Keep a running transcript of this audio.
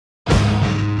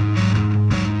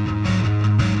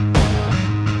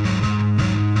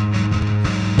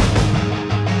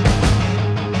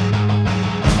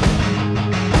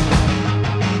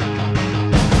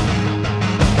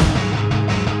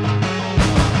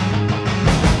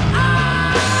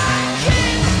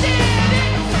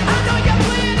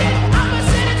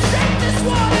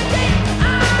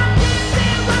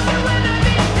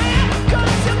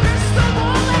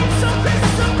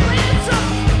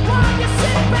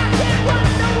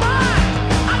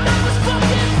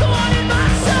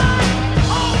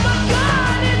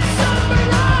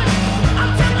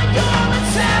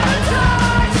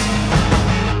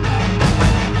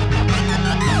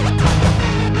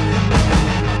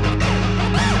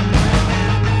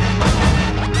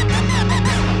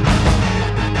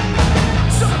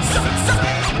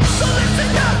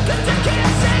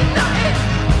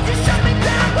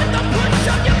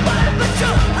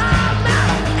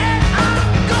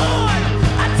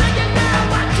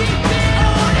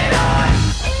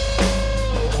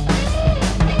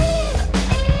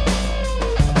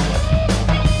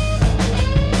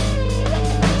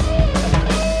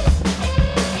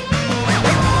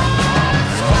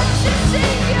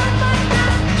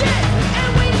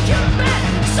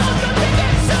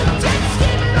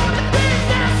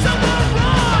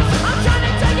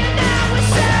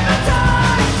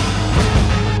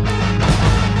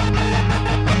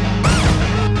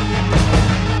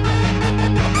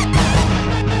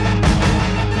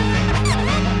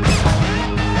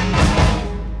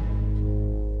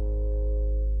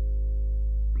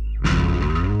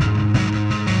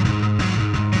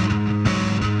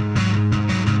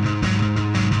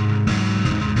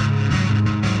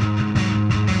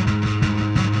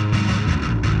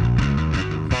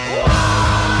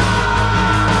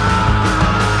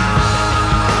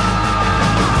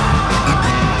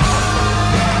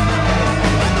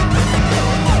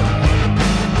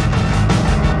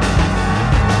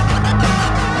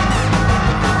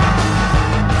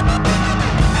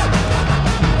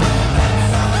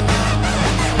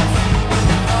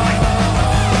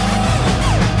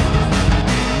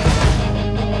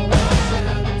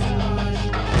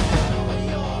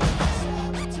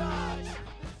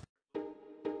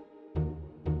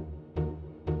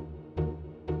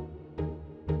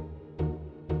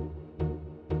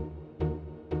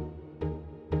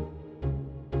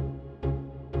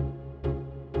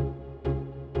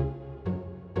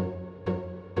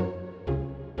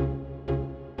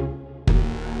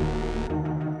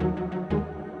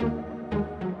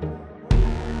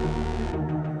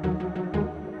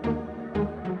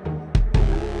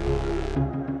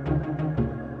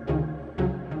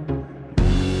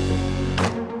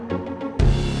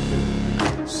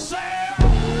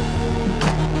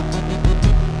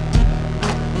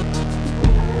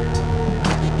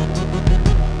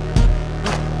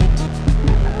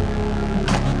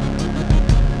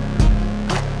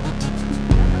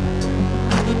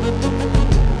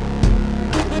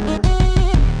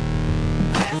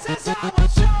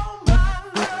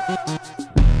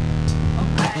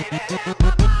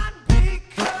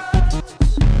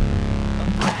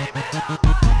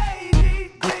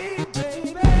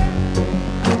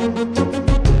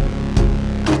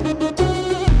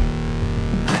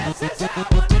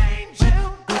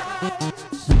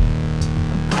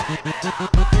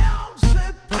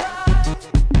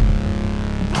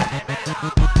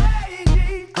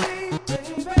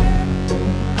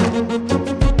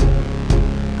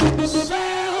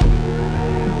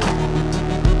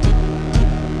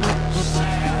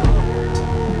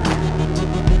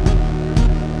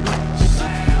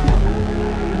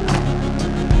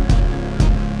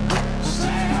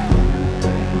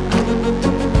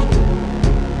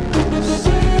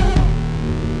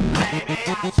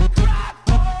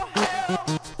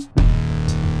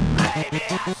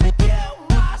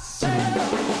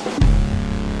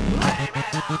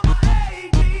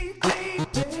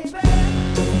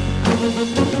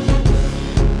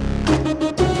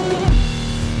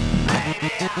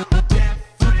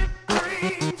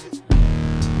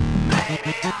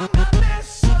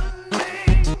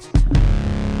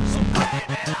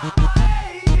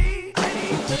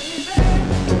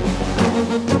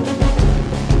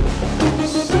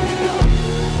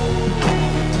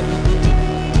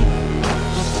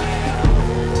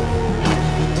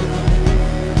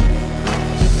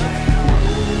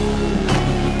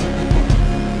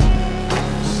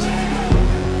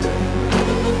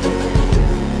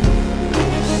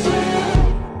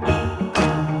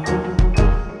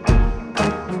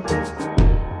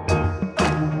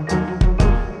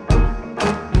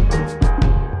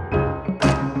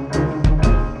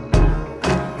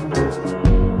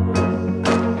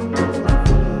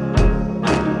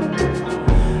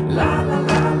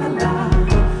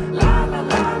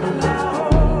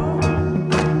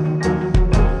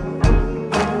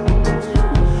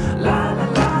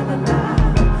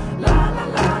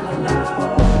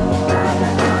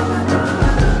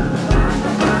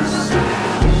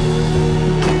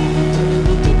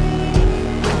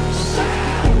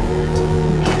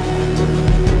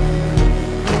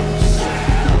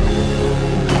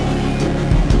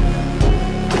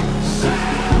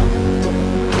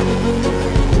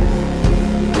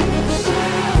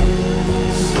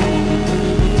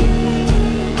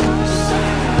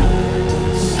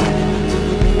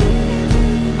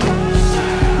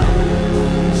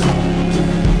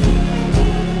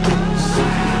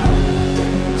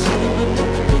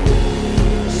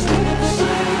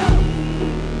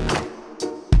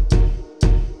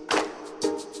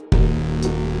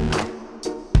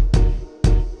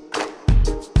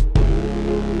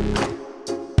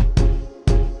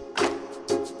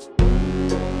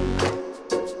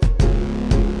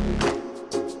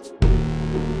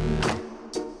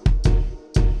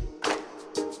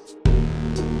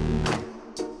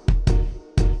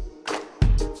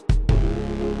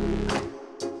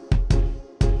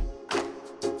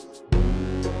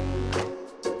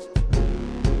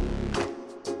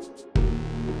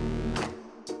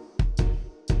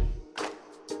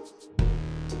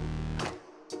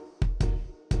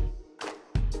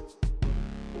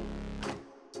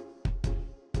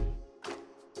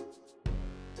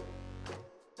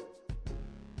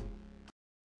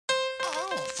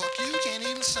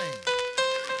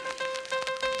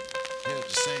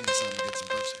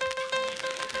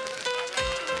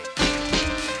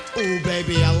Ooh,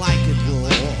 baby, I like it raw.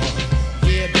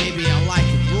 Yeah, baby, I like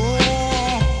it raw.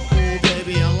 Ooh,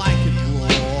 baby, I like it raw.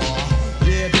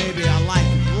 Yeah, baby, I like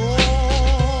it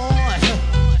raw.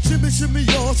 Shimmy, shimmy,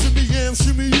 y'all, shimmy, yam,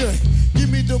 shimmy, yeah. Give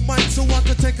me the mic so I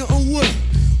can take it away.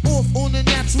 Off on the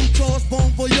natural charge,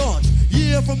 bon voyage.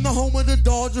 Yeah, from the home of the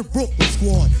Dodger Brooklyn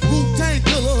squad. Wu-Tang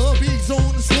Killer, hubby's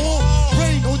on the swarm.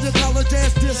 Rain on your college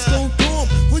ass disco dorm.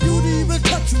 For you to even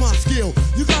touch my skill,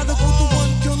 you gotta go to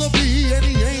one killer bee, and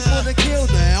he ain't gonna kill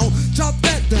now. Chop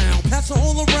that down, pass it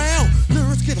all around.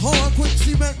 Lyrics get hard, quick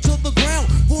cement to the ground.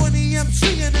 For an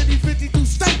EMC in any 52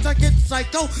 states, I get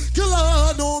psycho.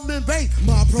 Killer Norman Bates,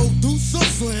 my producer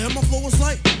slam. My flow is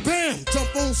like bam,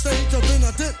 jump on stage, and then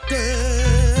I dip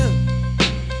there.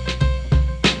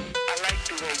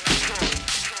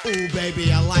 Ooh,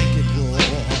 baby, I like it raw.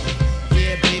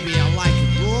 Yeah, baby, I like it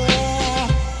raw.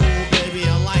 Ooh, baby,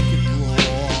 I like it raw.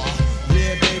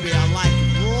 Yeah, baby, I like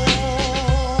it raw.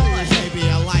 Baby,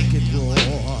 I like it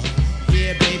raw.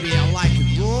 Yeah, baby, I like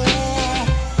it raw.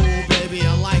 Ooh, baby, I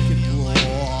like it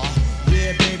raw.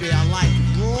 Yeah, baby, I like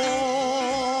it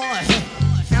raw.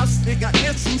 House nigga,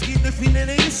 answers, get the feeling that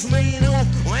it's made on.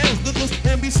 Well, the good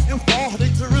and be still far, they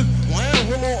to root. Well,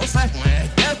 we're all side, well,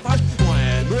 that's fine.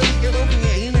 Well, look at them, yeah.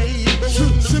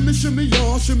 Shimmy, shimmy,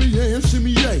 y'all, shimmy, yeah,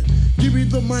 shimmy, yeah. Give me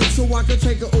the mic so I can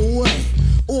take it away.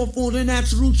 Off on the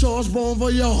natural charge, bon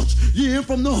voyage. Yeah,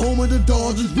 from the home of the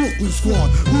Dodgers, Brooklyn squad.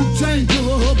 Wu-Tang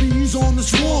Killer, hubbies on the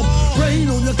swarm. Rain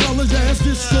on your college ass,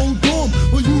 this so dumb.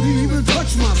 But you didn't even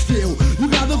touch my skill. You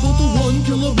gotta go to one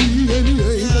killer B, and he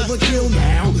ain't overkill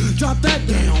now. Drop that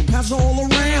down, pass all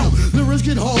around. Lyrics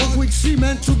get hard, quick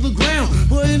cement to the ground.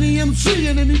 For any MC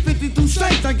in any 52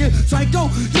 states, I get psycho,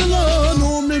 killer,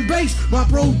 Norman bass. My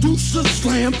producer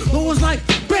slam, though it's like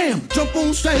bam, jump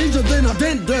on stage and then I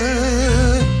dent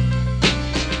that.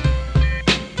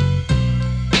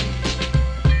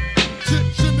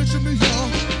 Shimmy, shimmy, y'all.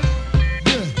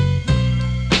 Yeah.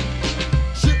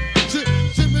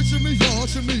 Shimmy, shimmy, y'all.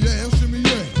 Shimmy, yeah, shimmy,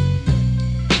 yeah.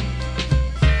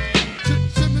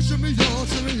 Shimmy, shimmy, y'all.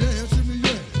 Shimmy, yeah, shimmy,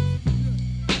 yeah.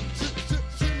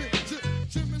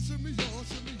 Shimmy, shimmy, y'all.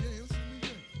 Shimmy, yeah, shimmy,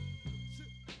 yeah.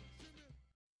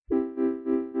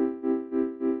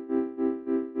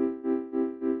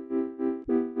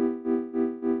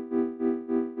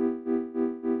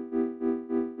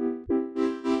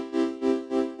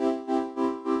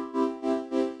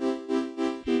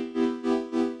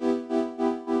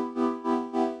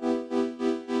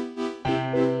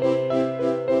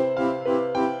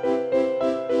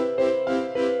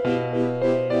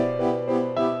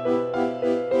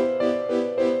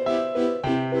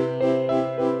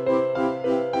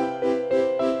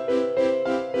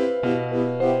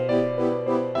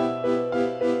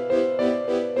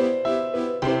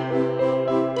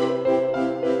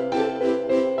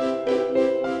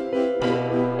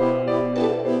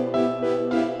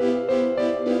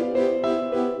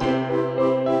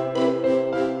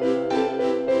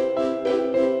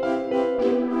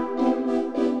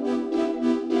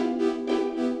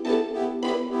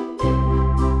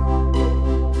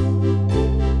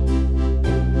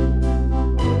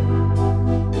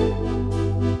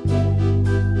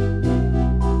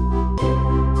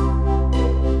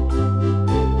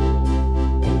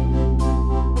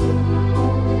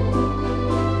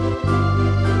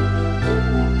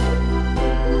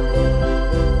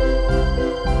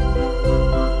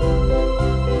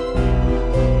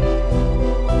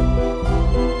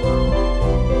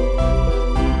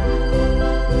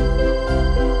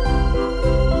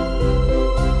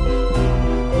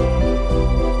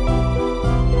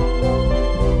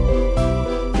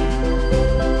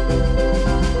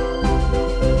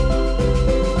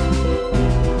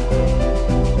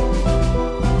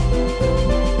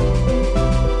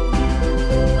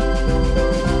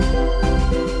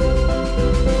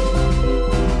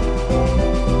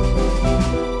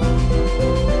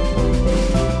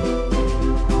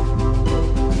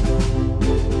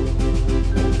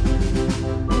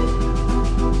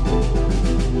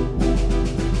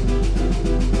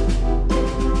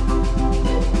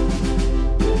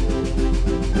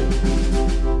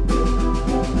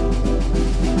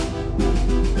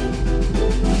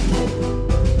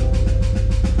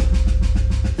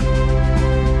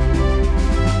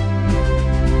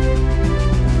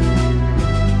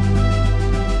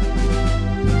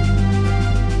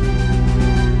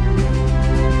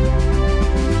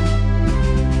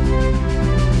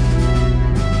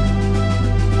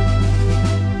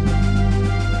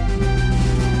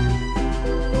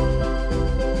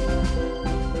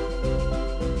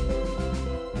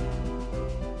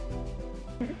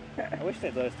 I wish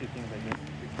they'd let us do things like this.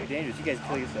 It's too dangerous. You guys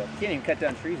kill yourself. You can't even cut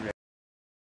down trees right.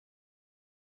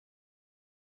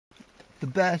 The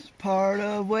best part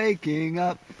of waking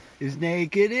up is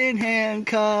naked in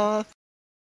handcuffs.